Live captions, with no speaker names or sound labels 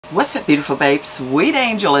What's up, beautiful babes? Sweet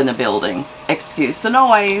Angel in the building. Excuse the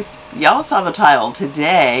noise. Y'all saw the title.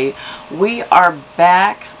 Today we are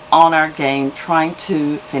back on our game trying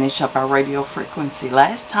to finish up our radio frequency.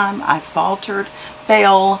 Last time I faltered,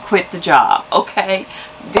 failed, quit the job. Okay,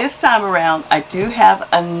 this time around I do have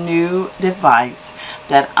a new device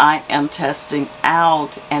that I am testing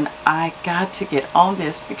out, and I got to get on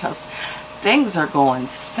this because things are going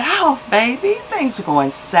south, baby. Things are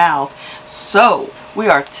going south. So we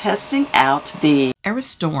are testing out the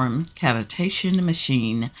Aristorm Cavitation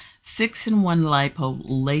machine 6-in-1 Lipo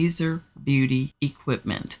laser beauty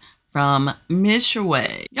equipment from Mitchell.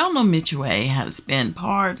 Y'all know Mitchell has been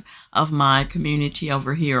part of my community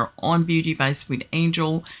over here on Beauty by Sweet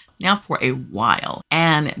Angel now for a while.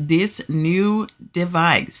 And this new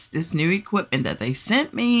device, this new equipment that they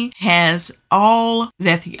sent me, has all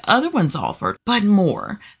that the other ones offered, but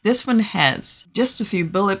more. This one has just a few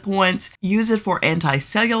bullet points. Use it for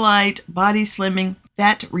anti-cellulite, body slimming,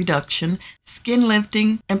 fat reduction, skin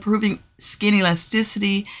lifting, improving skin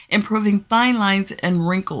elasticity, improving fine lines and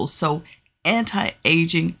wrinkles. So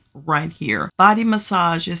anti-aging right here. Body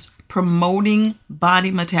massages, promoting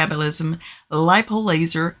body metabolism, lipo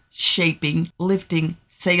laser, shaping, lifting,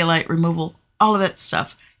 cellulite removal, all of that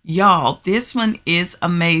stuff. Y'all, this one is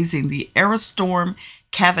amazing. The Aristorm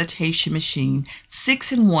Cavitation machine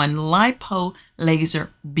 6-in-1 Lipo laser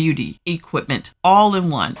beauty equipment, all in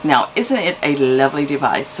one. Now, isn't it a lovely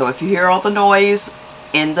device? So if you hear all the noise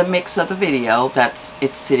in the mix of the video,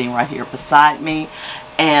 it's sitting right here beside me,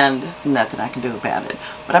 and nothing I can do about it.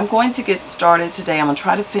 But I'm going to get started today. I'm going to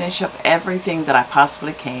try to finish up everything that I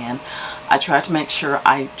possibly can. I tried to make sure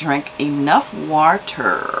I drank enough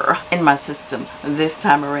water in my system this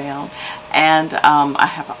time around. And I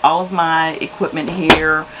have all of my equipment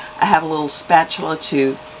here. I have a little spatula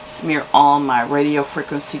to smear on my radio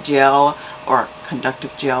frequency gel or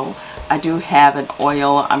conductive gel. I do have an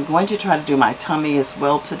oil. I'm going to try to do my tummy as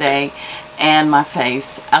well today, and my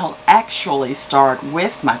face. I'll actually start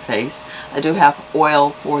with my face. I do have oil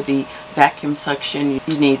for the vacuum suction.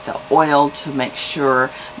 You need the oil to make sure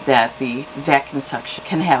that the vacuum suction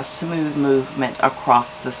can have smooth movement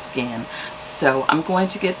across the skin. So I'm going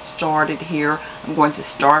to get started here. I'm going to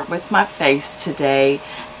start with my face today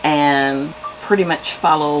and pretty much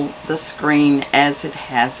follow the screen as it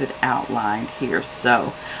has it outlined here.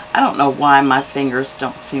 So I don't know why my fingers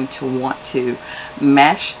don't seem to want to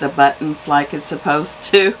mash the buttons like it's supposed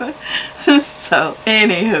to. So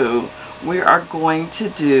anywho, we are going to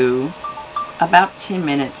do about 10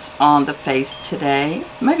 minutes on the face today,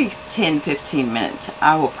 maybe 10-15 minutes.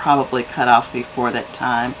 I will probably cut off before that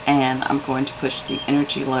time, and I'm going to push the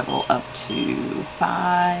energy level up to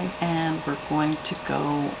 5, and we're going to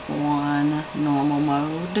go on normal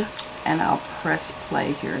mode, and I'll press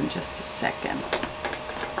play here in just a second.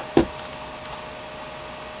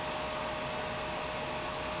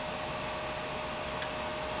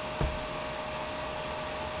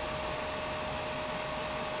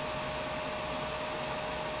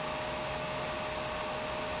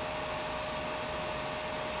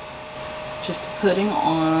 Just putting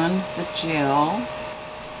on the gel.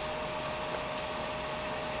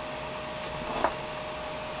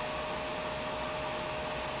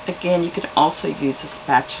 Again, you can also use a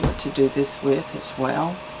spatula to do this with as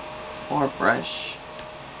well, or a brush.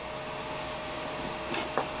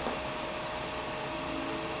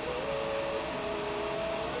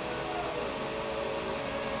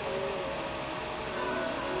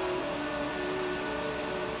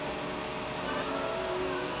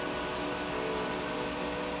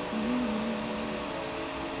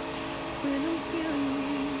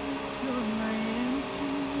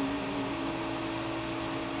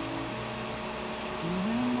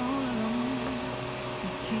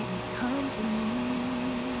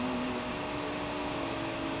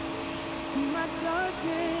 To my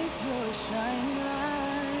darkness, you're a shining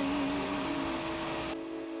light.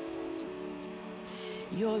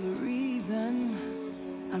 You're the reason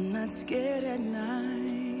I'm not scared at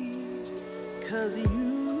night. 'Cause you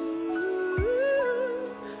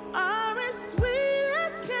are as sweet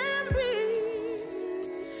as can be.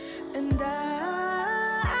 And I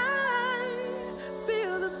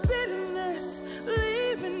feel the bitterness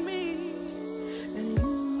leaving me. And you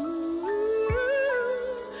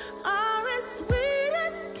are as sweet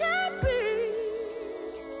as can be.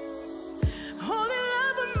 Holy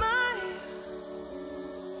love of mine,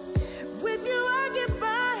 with you I get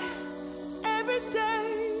by every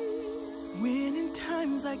day. When in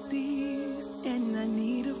times like these and I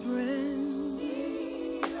need a friend,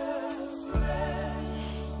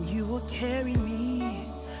 you will carry me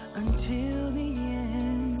until the end.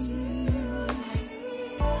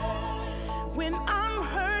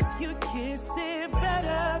 kiss it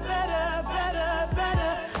better, better, better,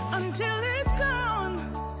 better, until it's gone.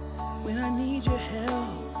 When I need your help,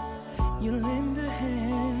 you lend a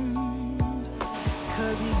hand.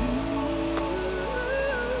 'Cause you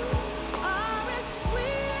are as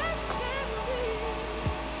sweet as can be.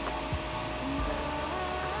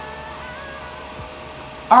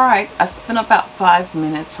 Alright, I spent about 5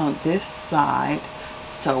 minutes on this side,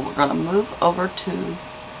 so we're going to move over to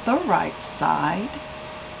the right side.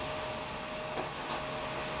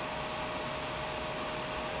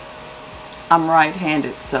 I'm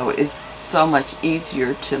right-handed, so it's so much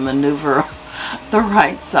easier to maneuver the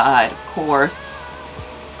right side, of course.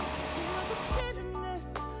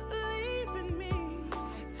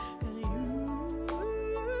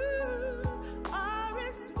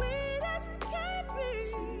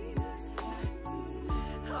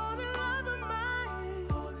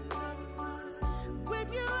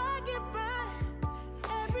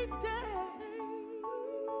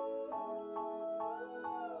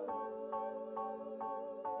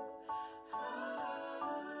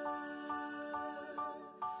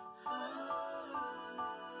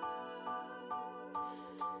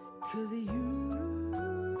 Cause you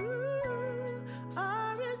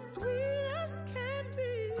are as sweet as can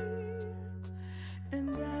be,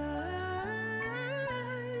 and I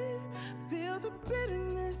feel the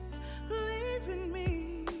bitterness leaving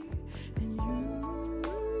me, and you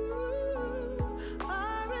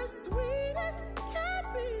are as sweet as can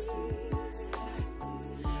be.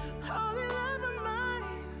 Holy love of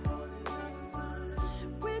mine,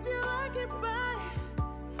 with you I get by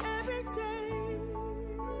every day.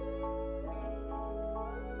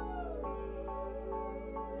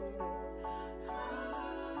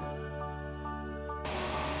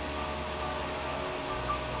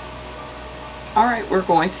 Alright, we're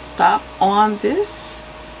going to stop on this.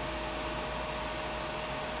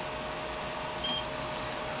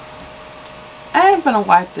 I'm going to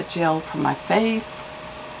wipe the gel from my face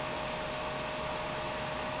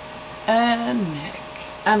and neck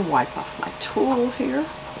and wipe off my tool here.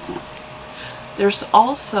 There's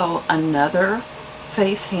also another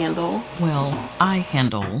face handle, well, eye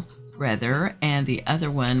handle rather, and the other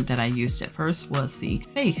one that I used at first was the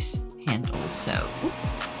face handle. So,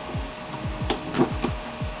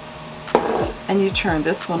 and you turn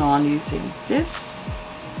this one on using this.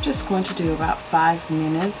 Just going to do about 5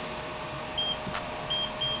 minutes.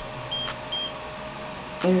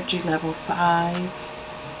 Energy level 5,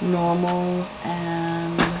 normal,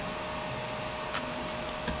 and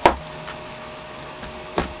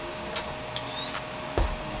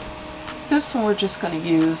this one we're just going to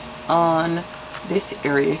use on this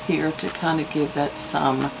area here to kind of give that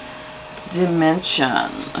some dimension.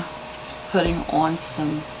 Just putting on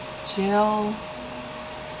some gel.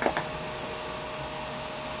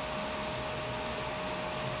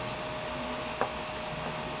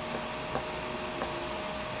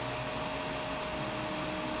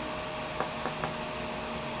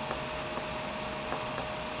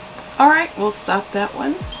 Alright, we'll stop that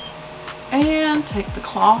one and take the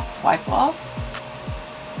cloth, wipe off,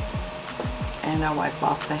 and I wipe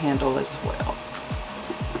off the handle as well.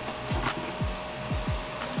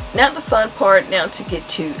 Now the fun part, now to get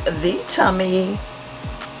to the tummy.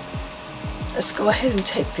 Let's go ahead and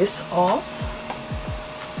take this off.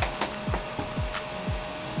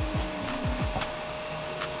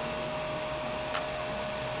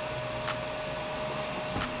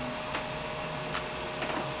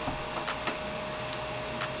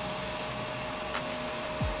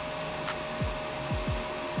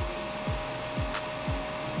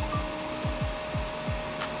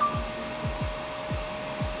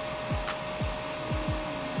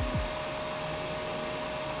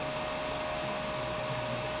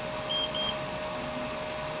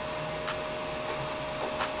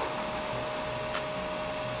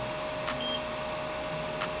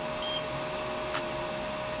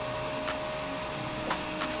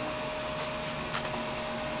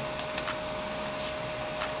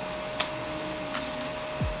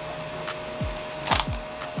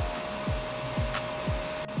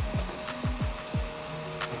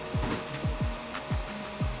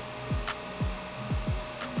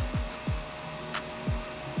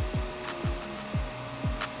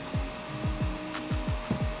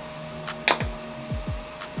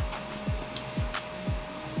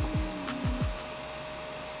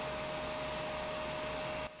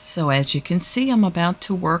 So as you can see, I'm about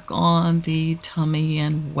to work on the tummy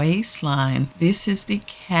and waistline. This is the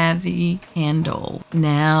Cavi handle.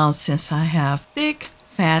 Now, since I have thick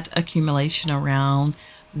fat accumulation around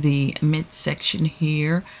the midsection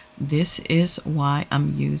here, this is why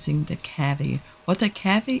I'm using the Cavi. What the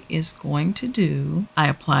Cavi is going to do, I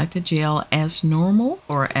applied the gel as normal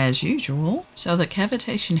or as usual. So the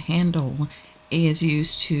cavitation handle is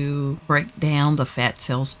used to break down the fat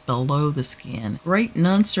cells below the skin. Great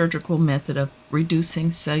non-surgical method of reducing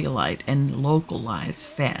cellulite and localized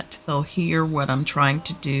fat. So here what I'm trying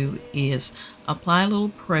to do is apply a little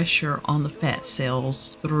pressure on the fat cells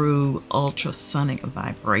through ultrasonic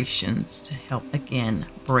vibrations to help again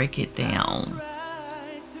break it down.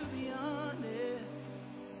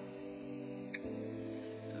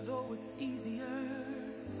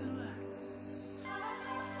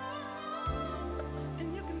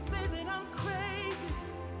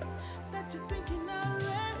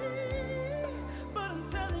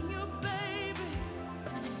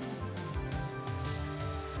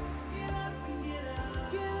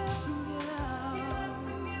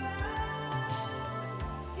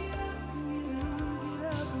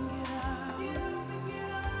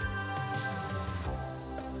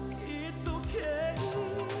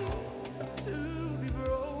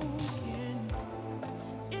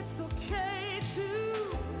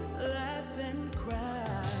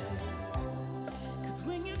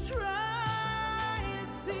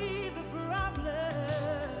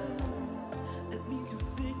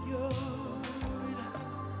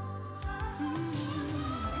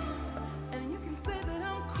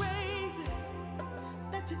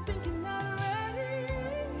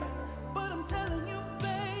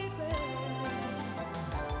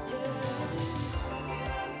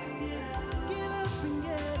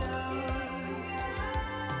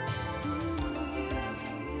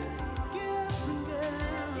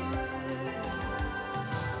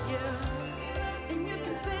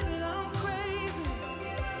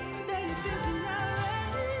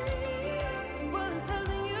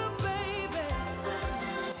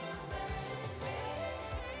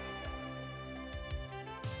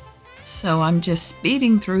 So I'm just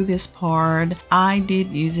speeding through this part. I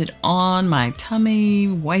did use it on my tummy,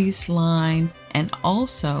 waistline, and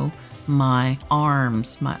also my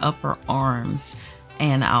arms, my upper arms.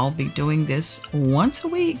 And I'll be doing this once a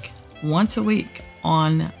week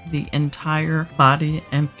on the entire body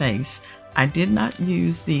and face. I did not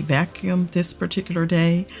use the vacuum this particular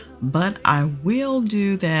day, but I will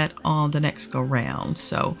do that on the next go round.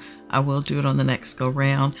 So I will do it on the next go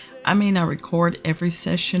round. I may not record every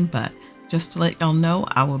session, but just to let y'all know,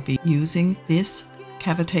 I will be using this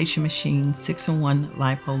cavitation machine, 6in1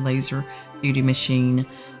 Lipo laser beauty machine,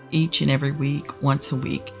 each and every week, once a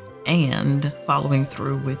week, and following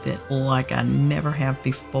through with it like I never have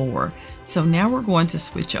before. So now we're going to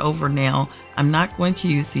switch over. Now I'm not going to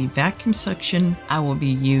use the vacuum suction. I will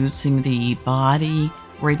be using the body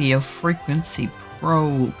radio frequency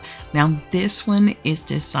probe. Now this one is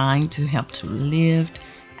designed to help to lift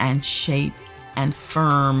and shape and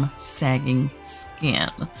firm sagging skin.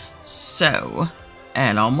 So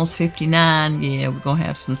at almost 59, yeah, we're gonna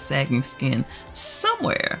have some sagging skin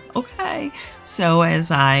somewhere, okay? So as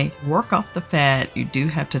I work off the fat, you do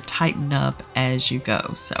have to tighten up as you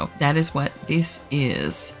go. So that is what this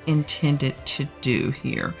is intended to do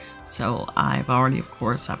here. So I've already, of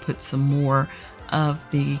course, I put some more of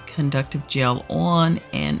the conductive gel on,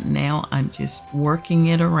 and now I'm just working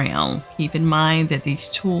it around. Keep in mind that these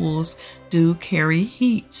tools do carry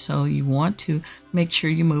heat, so you want to make sure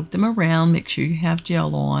you move them around, make sure you have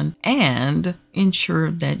gel on, and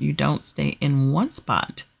ensure that you don't stay in one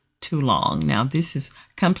spot too long. Now this is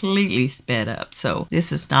completely sped up, so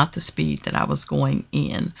this is not the speed that I was going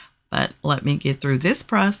in, but let me get through this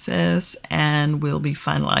process and we'll be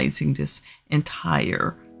finalizing this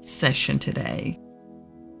entire session today.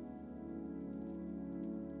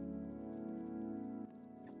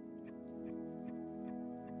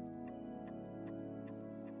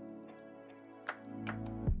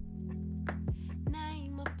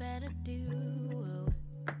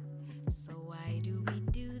 So why do we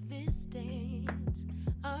do this dance?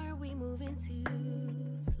 Are we moving too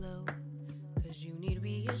slow? 'Cause you need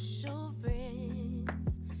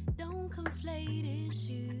reassurance. Don't conflate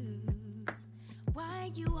issues.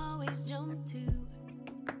 Why you always jump to?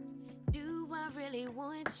 Do I really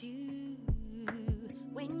want you?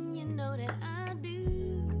 When you know that I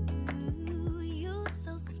do. You're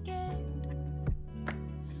so scared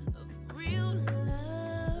of real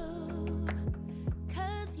love.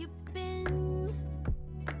 'Cause you've been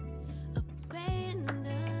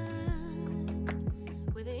abandoned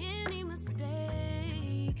with any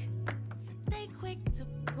mistake. They quick to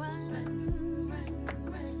run,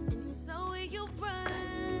 and so you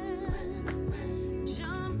run,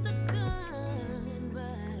 jump the gun,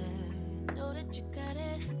 but know that you got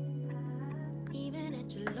it, even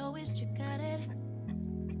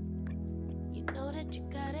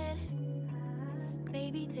got it.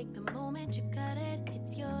 Baby, take the moment, you got it.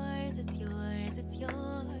 It's yours, it's yours, it's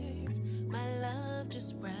yours. My love,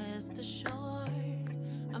 just rest assured.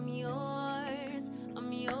 I'm yours,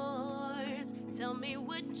 I'm yours. Tell me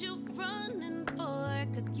what you running for,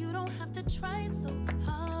 'cause you don't have to try so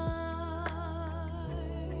hard.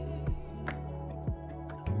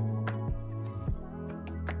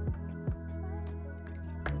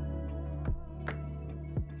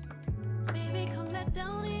 Baby, come let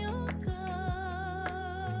down your guard.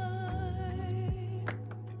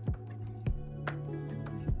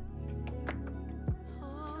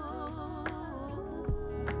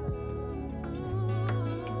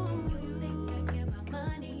 You think I care about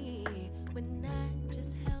money when I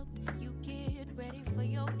just helped you get ready for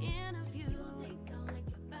your interview. You think I like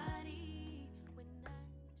your body when I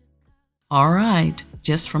just All right,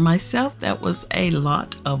 just for myself, that was a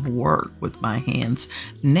lot of work with my hands.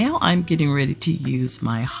 Now I'm getting ready to use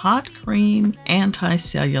my hot cream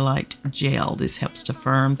anti-cellulite gel. This helps to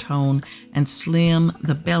firm, tone, and slim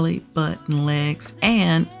the belly, butt, and legs.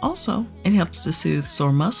 And also, it helps to soothe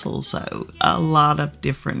sore muscles. So a lot of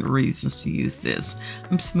different reasons to use this.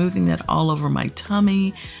 I'm smoothing that all over my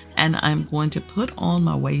tummy, and I'm going to put on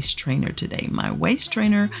my waist trainer today. My waist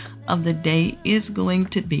trainer of the day is going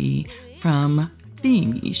to be from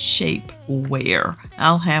Femi Shapewear.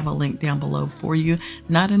 I'll have a link down below for you.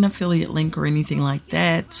 Not an affiliate link or anything like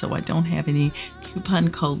that, so I don't have any coupon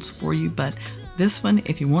codes for you, but this one,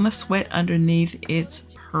 if you want to sweat underneath, it's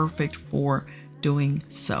perfect for doing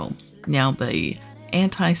so. Now, the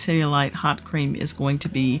anti-cellulite hot cream is going to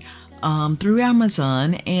be through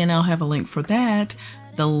Amazon, and I'll have a link for that.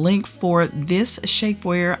 The link for this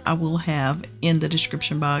shapewear I will have in the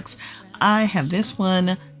description box. I have this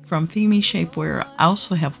one from Femi Shapewear. I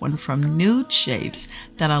also have one from Nude Shapes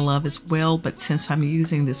that I love as well, but since I'm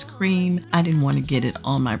using this cream, I didn't want to get it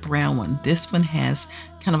on my brown one. This one has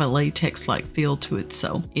kind of a latex-like feel to it,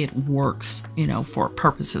 so it works, you know, for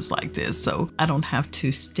purposes like this. So I don't have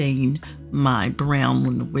to stain my brown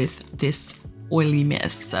one with this oily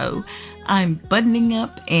mess. So I'm buttoning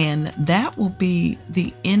up, and that will be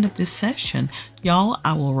the end of this session. Y'all,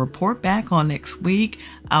 I will report back on next week.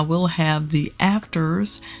 I will have the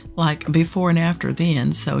afters, like before and after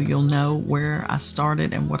then, so you'll know where I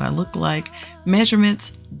started and what I look like.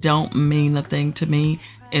 Measurements don't mean a thing to me.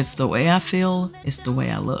 It's the way I feel, it's the way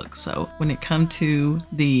I look. So when it comes to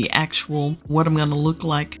the actual what I'm gonna look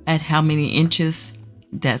like at how many inches,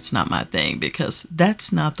 that's not my thing, because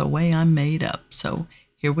that's not the way I'm made up. So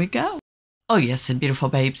here we go. Oh yes, and beautiful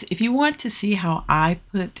babes, if you want to see how I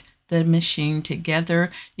put the machine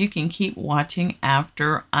together, you can keep watching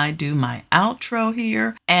after I do my outro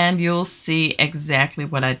here, and you'll see exactly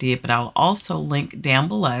what I did. But I'll also link down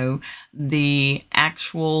below the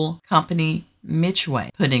actual company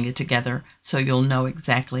Midway putting it together, so you'll know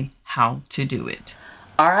exactly how to do it.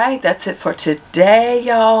 All right, that's it for today,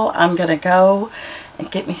 y'all. I'm gonna go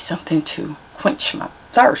and get me something to quench my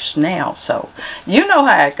thirst now. So you know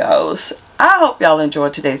how it goes. I hope y'all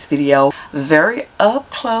enjoyed today's video. Very up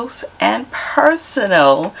close and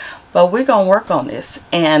personal, but we're gonna work on this,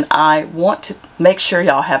 and I want to make sure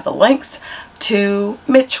y'all have the links to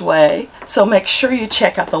Midway, so make sure you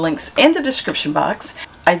check out the links in the description box.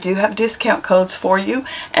 I do have discount codes for you,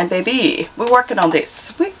 and baby, we're working on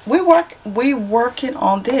this. We working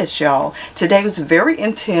on this, y'all. Today was very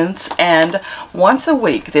intense, and once a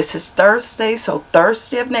week. This is Thursday, so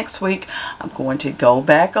Thursday of next week, I'm going to go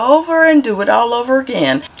back over and do it all over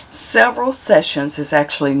again. Several sessions is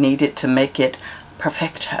actually needed to make it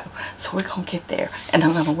perfecto. So we're gonna get there, and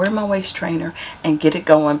I'm gonna wear my waist trainer and get it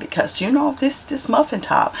going, because you know this muffin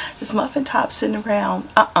top sitting around,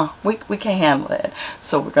 we can't handle it.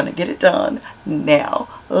 So we're gonna get it done now.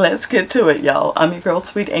 Let's get to it, y'all. I'm your girl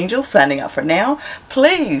Sweet Angel, signing out for now.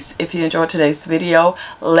 Please, if you enjoyed today's video,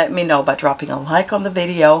 let me know by dropping a like on the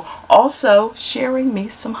video, also sharing me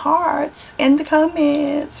some hearts in the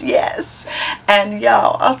comments. Yes, and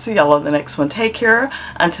y'all, I'll see y'all on the next one. Take care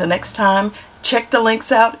until next time. Check the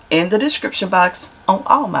links out in the description box on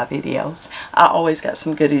all my videos. I always got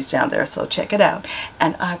some goodies down there, so check it out.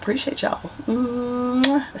 And I appreciate y'all.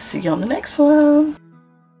 See you on the next one.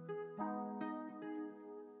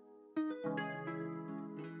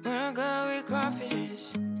 When I go with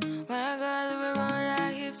confidence, when I go to roll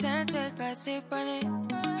like hips and take a sip on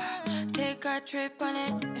it, take a trip on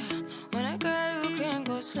it. When I go, you can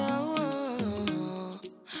go slow.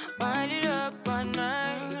 Wind it up all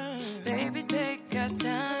night. Baby, take your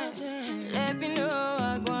time. Let me know what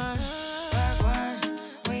I want.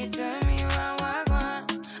 When you tell me what I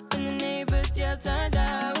want, when the neighbors yell turn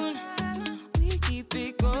down, we keep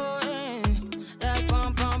it going like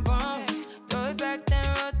pom pom.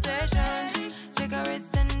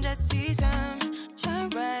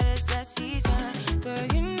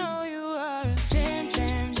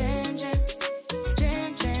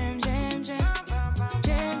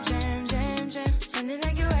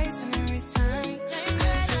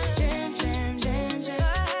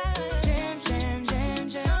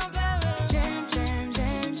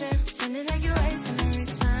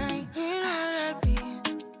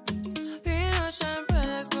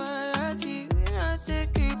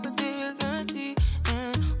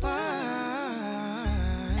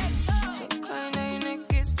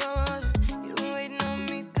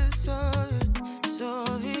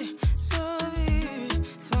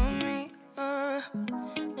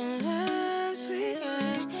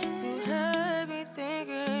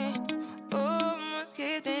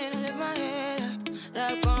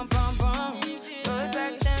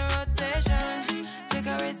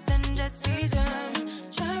 last season.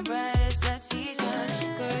 Shine bright as last season.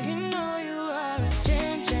 Girl, you know you are a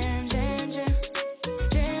jam, jam, jam, jam.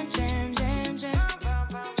 Jam, jam, jam, jam.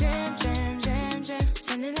 Jam, jam, jam, jam.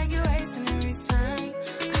 Sounding like you're wasting every time.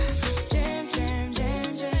 Jam, jam,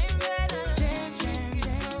 jam, jam. Jam, jam, jam,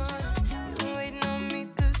 jam. You been waiting on me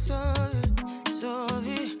to solve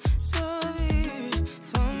it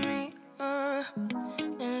for me.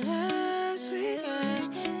 And last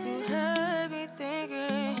weekend, you had me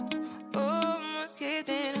thinking, oh, must get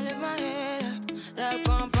in and lift my head up. Like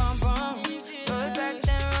bum, bum, bum. Throw it back,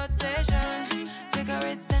 then rotation. Figure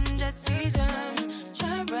it's in the season.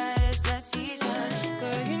 Shine bright as last season.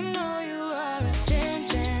 Girl, you know you are a jam,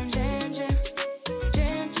 jam, jam, jam.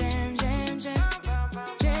 Jam, jam, jam, jam.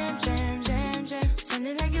 Jam, jam, jam, jam.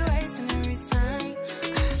 Sounding like you're wasting every time.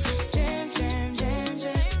 Jam, jam, jam,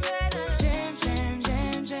 jam. Jam, jam,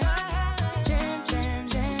 jam, jam. Jam, jam,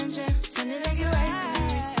 jam, jam. Sounding like you're wasting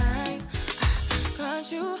every time.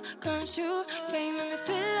 Can't you? Can't you make me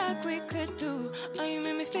feel like we could do? Oh, you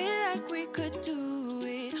make me feel like we could do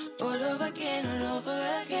it all over again, all over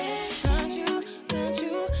again. Can't you? Can't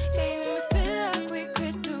you make me feel like we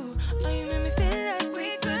could do? Oh, you make me feel like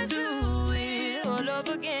we could do it all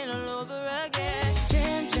over again, all over again.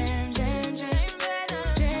 Jam, jam, jam, jam.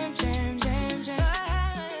 Jam, jam, jam, jam.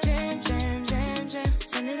 Jam, jam, jam, jam.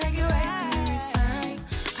 Sounding like you're wasting every time.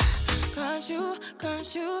 Can't you?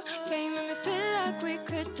 Can't you? Can you make me feel like we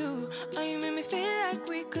could do? Oh, you make me feel like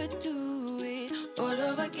we could do it all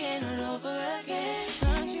over again, all